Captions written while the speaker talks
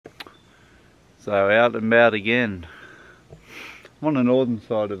So out and about again. I'm on the northern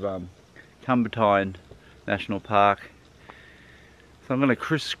side of Kumbatine National Park. So I'm going to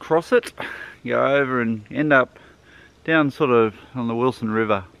crisscross it, go over and end up down sort of on the Wilson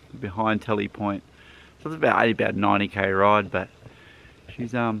River behind Telly Point. So it's about 90k ride, but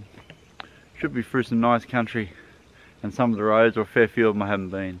she's should be through some nice country, and some of the roads, or a fair few of them, I haven't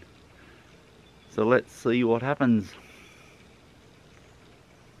been. So let's see what happens.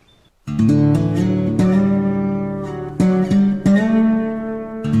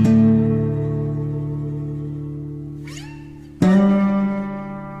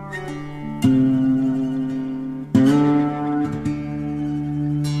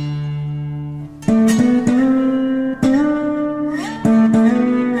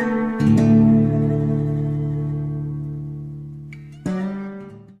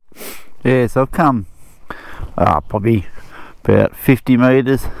 Yeah, so I've come probably about 50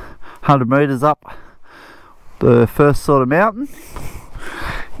 metres, 100 metres up the first sort of mountain.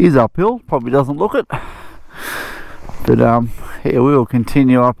 Is uphill, probably doesn't look it, but yeah, we will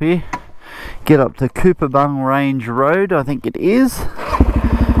continue up here, get up to Kumbatine Range Road, I think it is.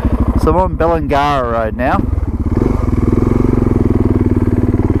 So I'm on Bellangara Road now.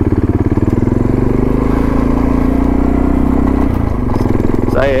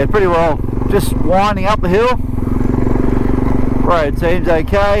 So yeah, pretty well just winding up the hill. Road seems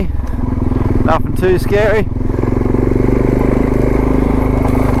okay, nothing too scary.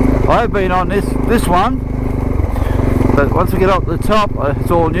 I've been on this one, but once we get up to the top, it's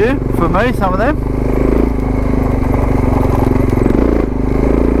all new for me, some of them.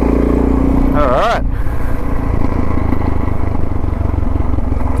 Alright,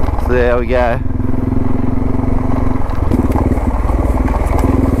 so there we go.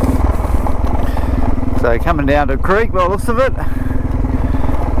 So coming down to a creek by the looks of it,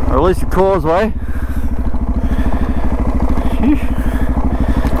 or at least a causeway.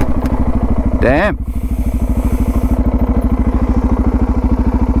 Damn.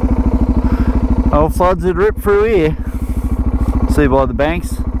 Old floods would rip through here. See by the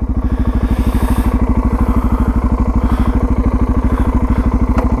banks.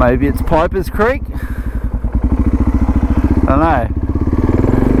 Maybe it's Piper's Creek. I don't know.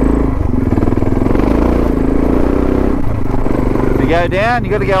 Go down, you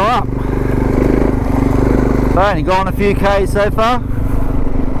got to go up. So only gone a few k's so far.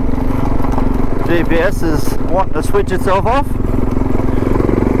 GPS is wanting to switch itself off.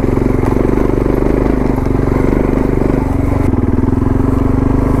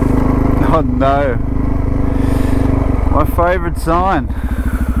 Oh no, my favourite sign.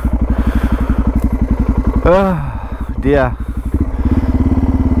 Oh dear.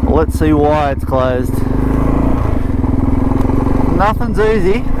 Well, let's see why it's closed. Nothing's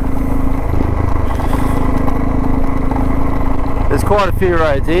easy. There's quite a few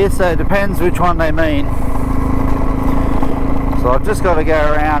roads here, so it depends which one they mean. So I've just got to go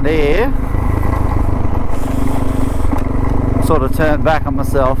around here, sort of turn back on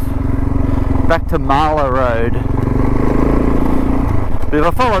myself, back to Marla Road. But if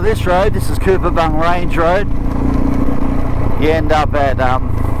I follow this road, this is Kumbatine Range Road, you end up at,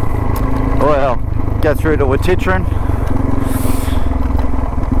 well, go through to Wititron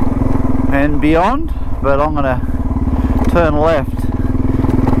and beyond, but I'm going to turn left,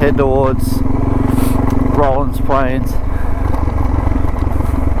 head towards Rollands Plains.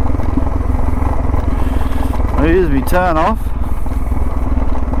 Here's me turn off.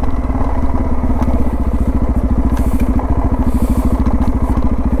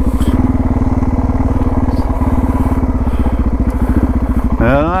 I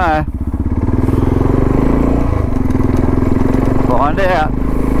don't know. Find out.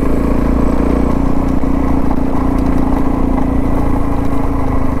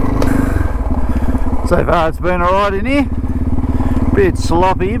 So far it's been alright in here, bit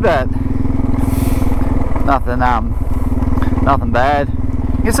sloppy, but nothing nothing bad.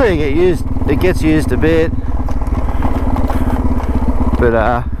 You can see it gets used a bit, but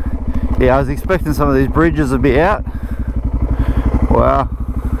yeah, I was expecting some of these bridges to be out. Wow.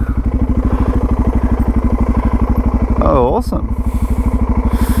 Oh, awesome.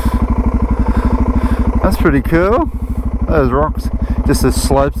 That's pretty cool. Those rocks, just the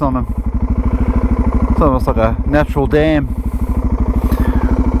slopes on them. It's almost like a natural dam.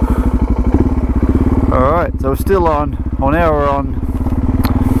 Alright, so we're still on, well now we're on,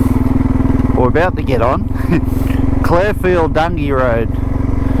 or about to get on, Clarefield Dungy Road.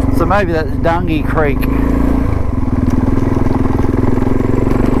 So maybe that's Dungy Creek.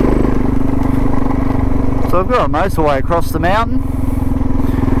 So I've got most of the way across the mountain.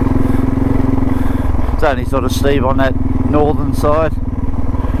 It's only sort of steep on that northern side.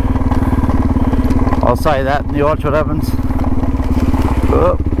 I'll say that and you watch what happens.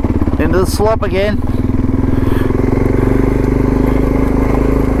 Oh, into the slop again.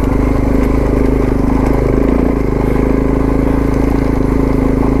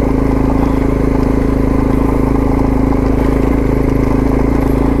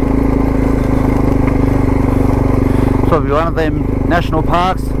 Probably one of them national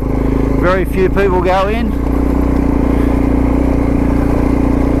parks very few people go in,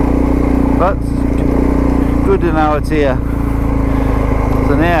 but it's good to know it's here.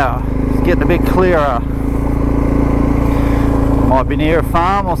 So now it's getting a bit clearer. Might be near a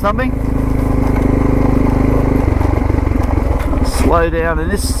farm or something. Slow down in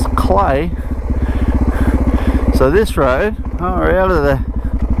this clay. So this road, oh, we're out of the,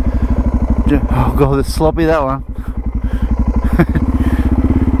 oh god, it's sloppy, that one.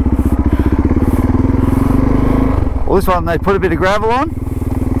 Well, this one they put a bit of gravel on.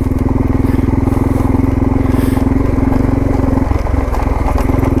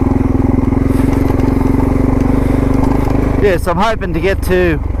 Yes, I'm hoping to get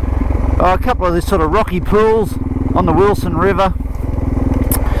to a couple of these sort of rocky pools on the Wilson River.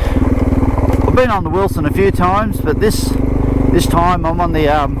 I've been on the Wilson a few times, but this time I'm on the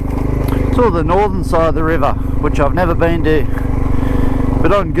sort of the northern side of the river, which I've never been to.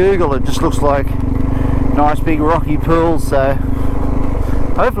 But on Google it just looks like nice big rocky pools, so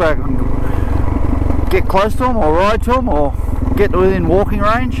hopefully I can get close to them or ride to them or get within walking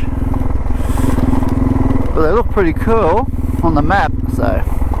range. But they look pretty cool on the map, so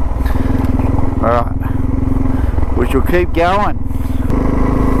alright, we shall keep going.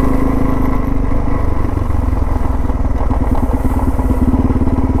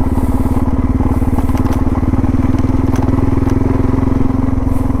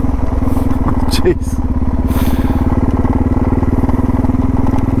 Jeez.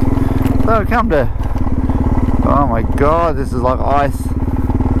 So I come to, oh my god, this is like ice.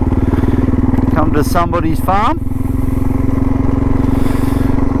 Come to somebody's farm.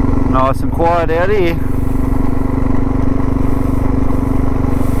 Nice and quiet out here.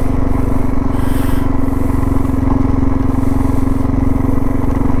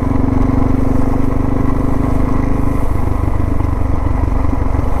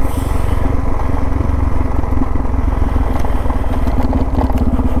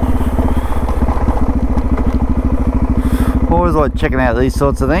 Always like checking out these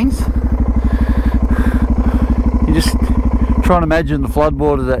sorts of things. You just try and imagine the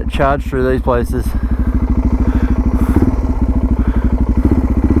floodwaters that charge through these places.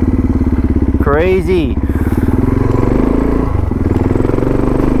 Crazy.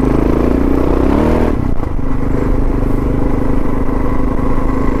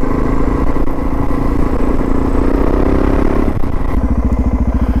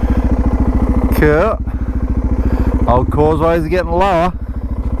 Cool. Old causeways are getting lower.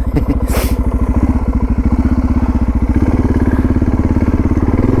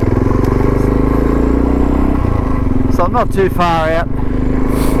 So I'm not too far out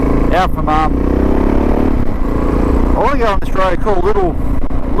from I want to go on this road called Little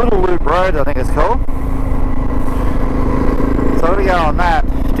Loop Road, I think it's called. So I'm going to go on that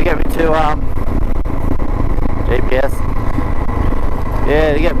to get me to GPS.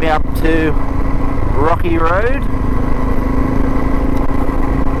 Yeah, to get me up to Rocky Road.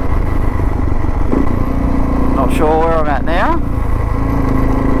 Not sure where I'm at now.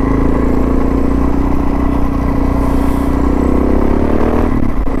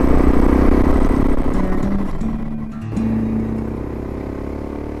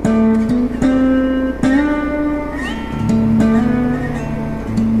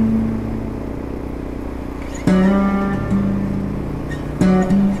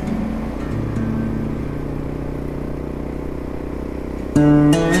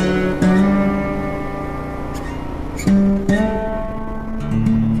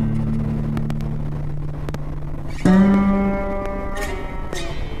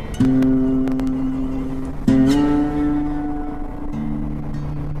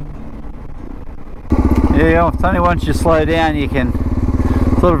 Yeah, it's only once you slow down you can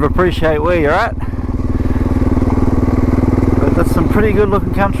sort of appreciate where you're at. But that's some pretty good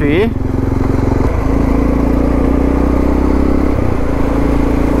looking country here.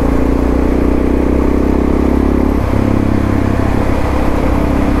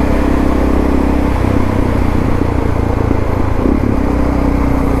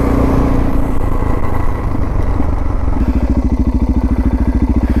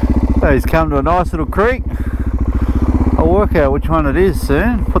 So he's come to a nice little creek. I'll work out which one it is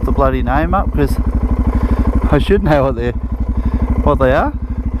soon, put the bloody name up, because I should know what they are.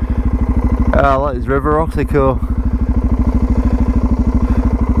 Oh, I like these river rocks, they're cool.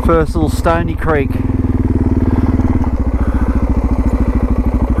 First little stony creek.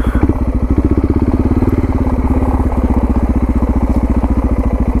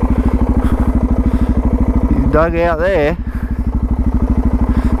 He's dug out there.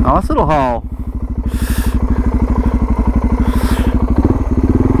 Nice little hole.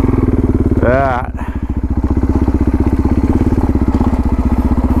 Right.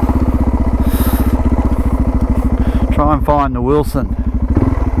 Try and find the Wilson.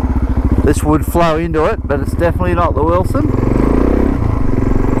 This would flow into it, but it's definitely not the Wilson.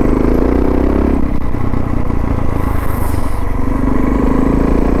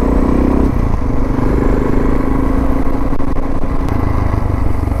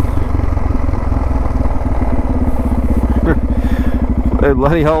 A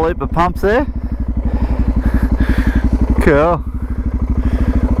bloody whole heap of pumps there. Cool.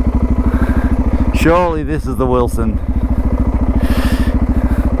 Surely this is the Wilson.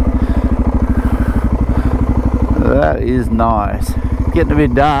 That is nice. Getting a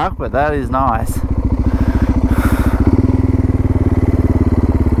bit dark, but that is nice.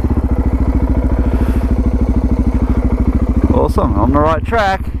 Awesome, on the right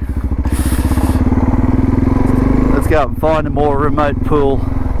track. Let's go up and find a more remote pool.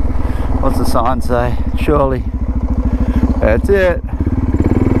 What's the sign say? Surely. That's it.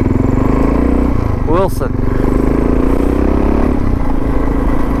 Wilson.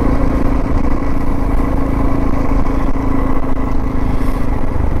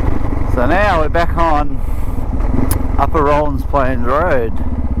 So now we're back on Upper Rollands Plains Road.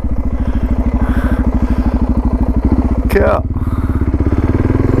 Cool.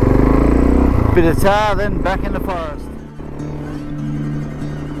 Bit of tar, then back in the forest.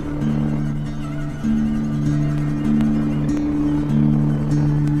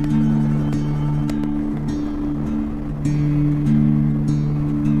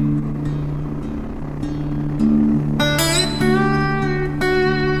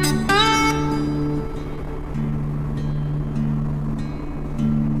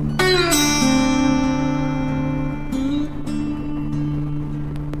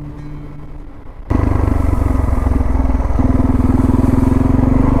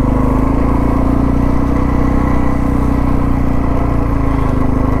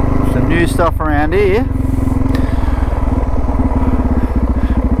 Stuff around here.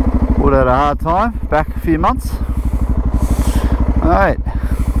 Would have had a hard time back a few months. Alright,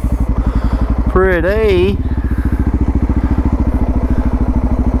 pretty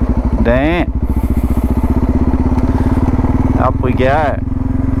damn. Up we go.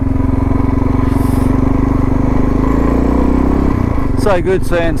 So good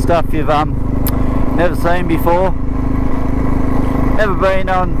seeing stuff you've never seen before. Never been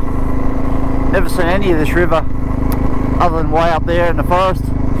on. Never seen any of this river other than way up there in the forest.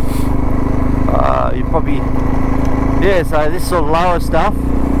 You probably, yeah, so this sort of lower stuff,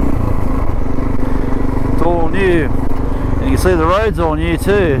 it's all new. And you can see the road's all new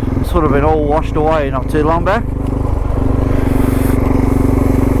too. It's sort of been all washed away not too long back.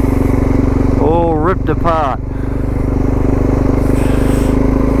 All ripped apart.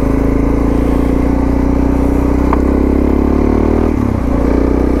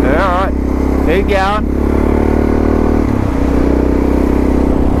 Keep going.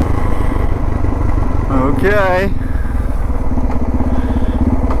 Okay.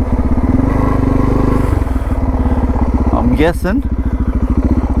 I'm guessing.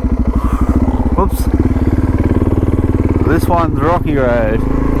 Whoops. This one's rocky road.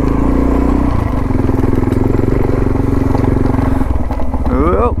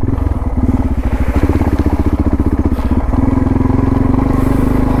 Whoa.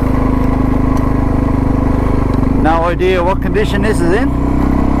 No idea what condition this is in.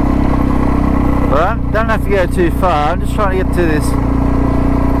 But don't have to go too far. I'm just trying to get to this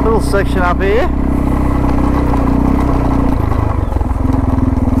little section up here.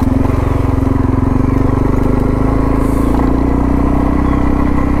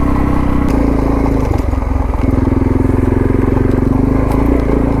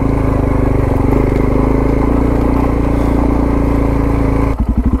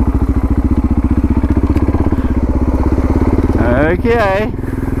 Okay.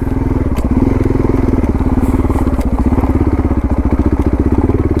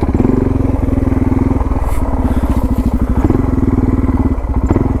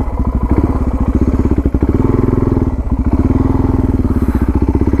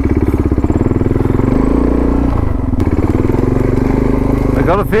 I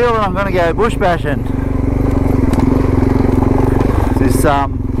got a feeling I'm going to go bush bashing. this oh,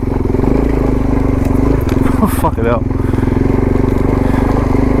 fucking hell.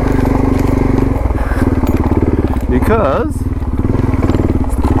 Because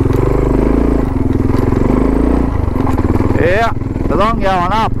yeah, because I'm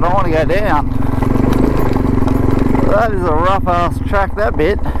going up and I want to go down. That is a rough ass track, that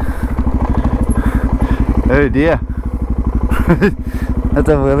bit. Oh dear. Let's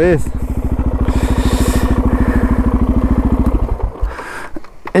have a look at this.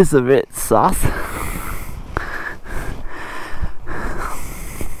 It's a bit sus.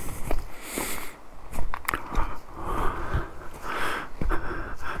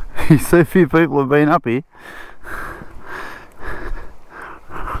 So few people have been up here.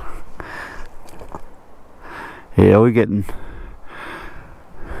 Yeah, we're getting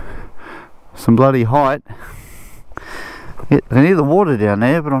some bloody height. I can hear the water down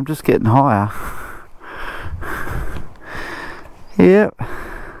there, but I'm just getting higher. Yep,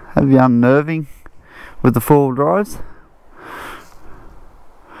 that'd be unnerving with the four-wheel drives.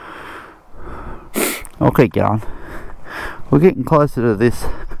 I'll keep going. We're getting closer to this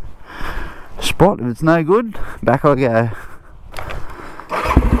spot. If it's no good, back I go.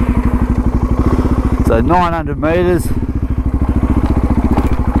 So 900 metres,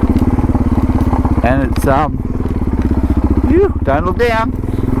 and it's phew, don't look down.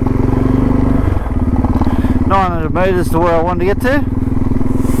 900 metres to where I wanted to get to.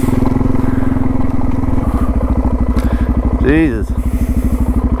 Jesus.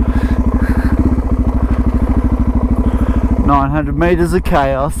 900 metres of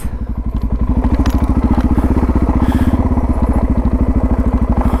chaos.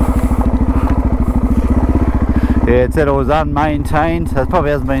 Yeah, it said it was unmaintained, so it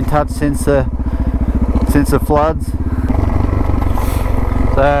probably hasn't been touched since the floods.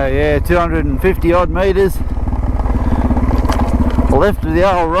 So yeah, 250 odd metres left of the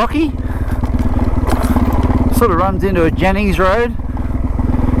old Rocky. Sort of runs into a Jennings Road.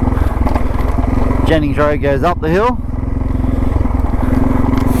 Jennings Road goes up the hill.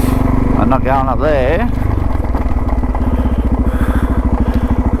 I'm not going up there.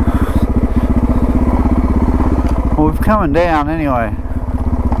 Well, we're coming down anyway.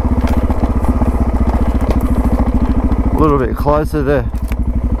 A little bit closer to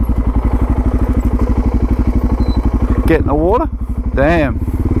getting the water. Damn.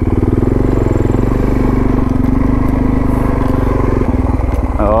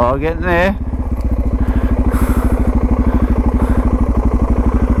 Oh, getting there.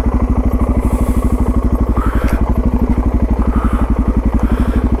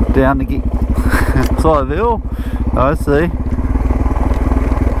 Down to get side of the hill. I see.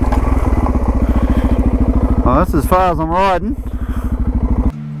 Well, that's as far as I'm riding.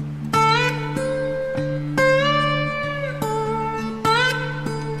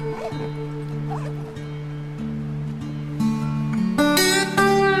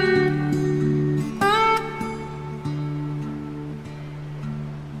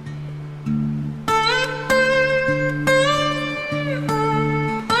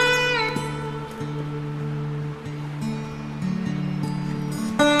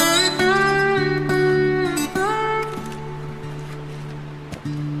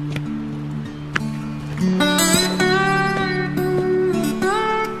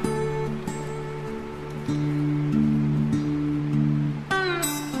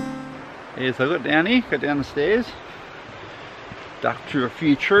 Yeah, so I got down here, got down the stairs, ducked through a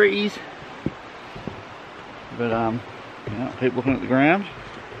few trees, but yeah, keep looking at the ground,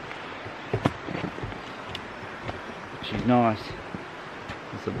 which is nice.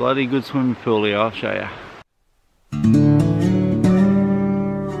 It's a bloody good swimming pool here, I'll show you.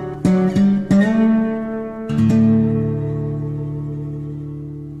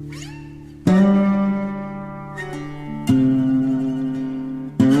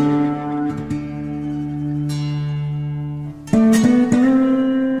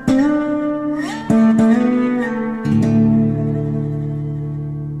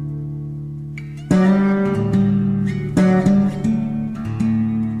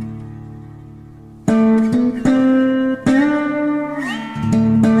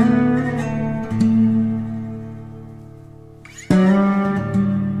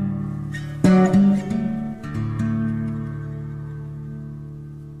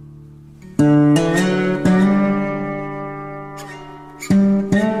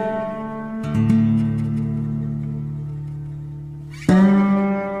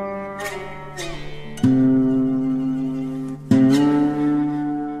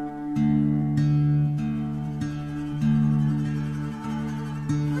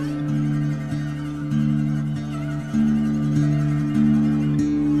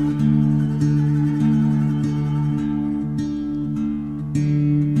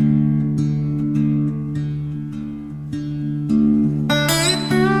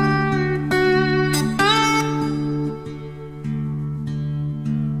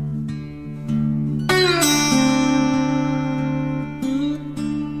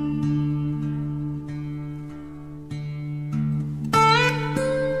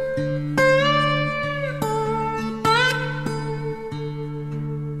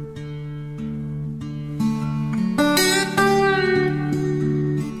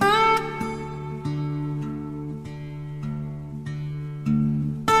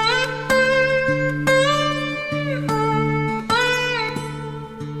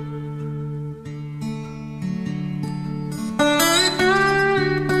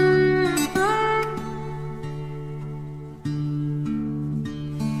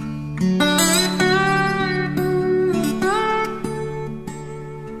 Yeah,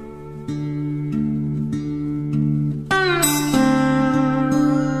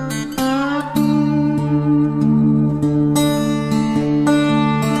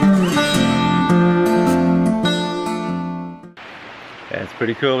 it's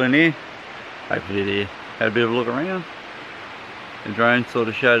pretty cool in here. Hopefully they had a bit of a look around. The drone sort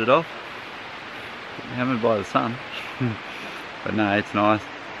of showed it off. Hammered by the sun. But no, it's nice.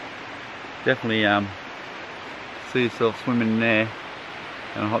 Definitely see yourself swimming in there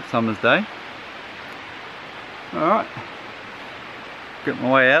on a hot summer's day. Alright, get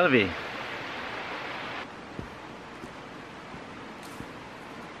my way out of here.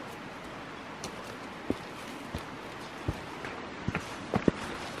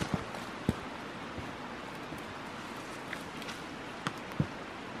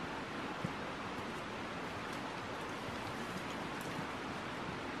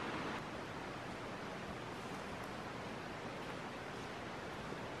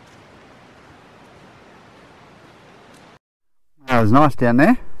 It was nice down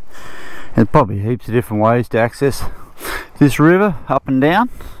there. There's probably heaps of different ways to access this river, up and down.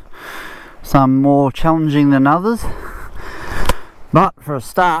 Some more challenging than others, but for a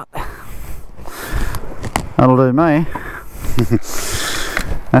start, that'll do me.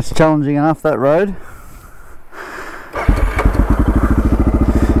 That's challenging enough, that road.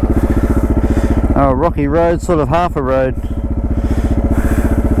 Oh, rocky road, sort of half a road.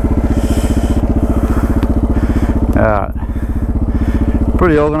 Alright.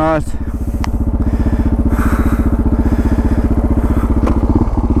 Pretty organised.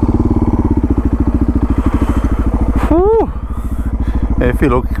 Yeah, a few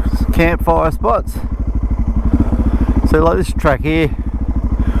little campfire spots. So like this track here,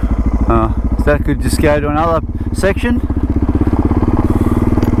 so that could just go to another section,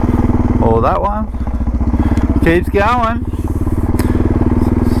 or that one. Keeps going.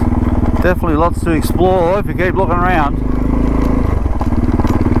 Definitely lots to explore if you keep looking around.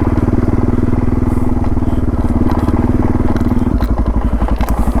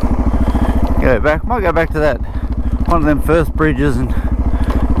 Go back, might go back to that one of them first bridges and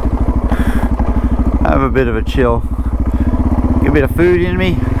have a bit of a chill. Get a bit of food in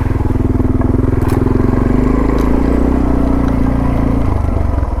me.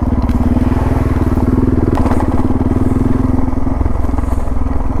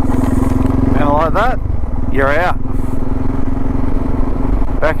 And like that, you're out.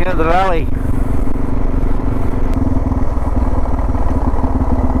 Back into the valley.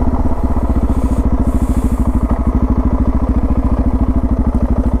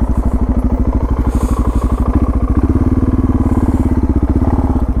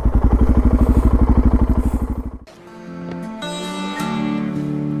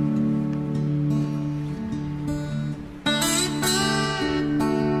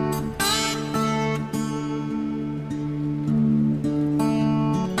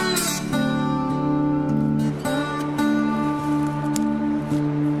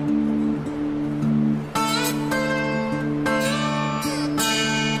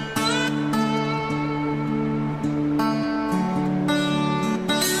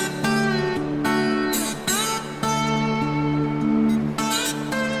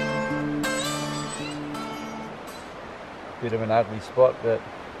 Bit of an ugly spot, but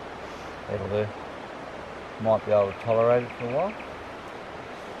that'll do. Might be able to tolerate it for a while.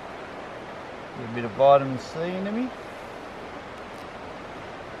 Get a bit of vitamin C into me.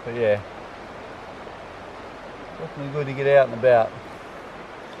 But yeah, definitely good to get out and about.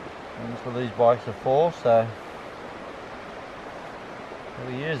 And that's what these bikes are for, so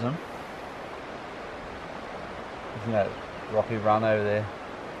we'll use them. Isn't that rocky run over there?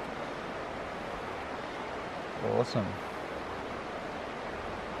 Awesome.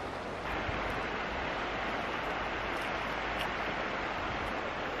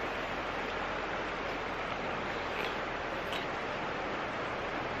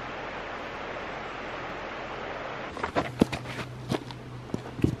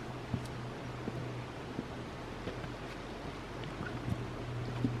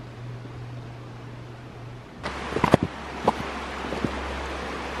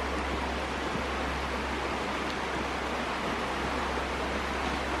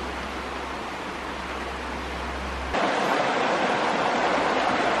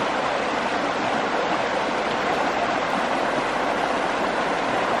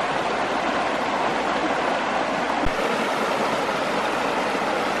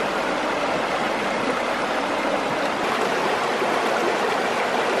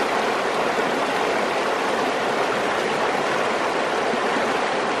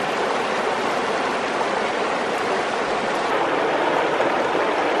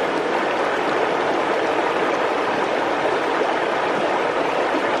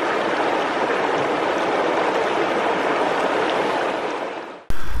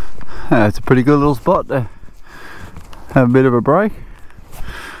 It's a pretty good little spot to have a bit of a break. So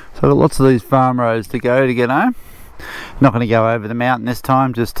I've got lots of these farm roads to go to get home. Not going to go over the mountain this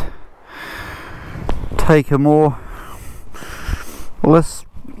time, just take a more or less,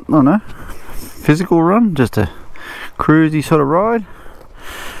 I don't know, physical run, just a cruisy sort of ride.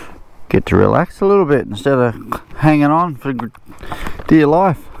 Get to relax a little bit instead of hanging on for dear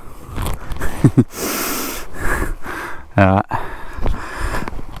life. Alright,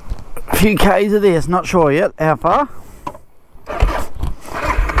 a few k's of this, not sure yet how far.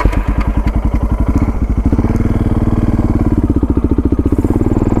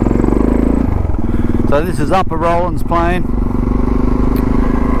 So this is Upper Rollands Plains,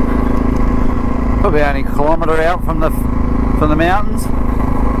 probably only a kilometre out from the mountains,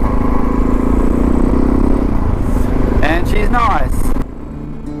 and she's nice.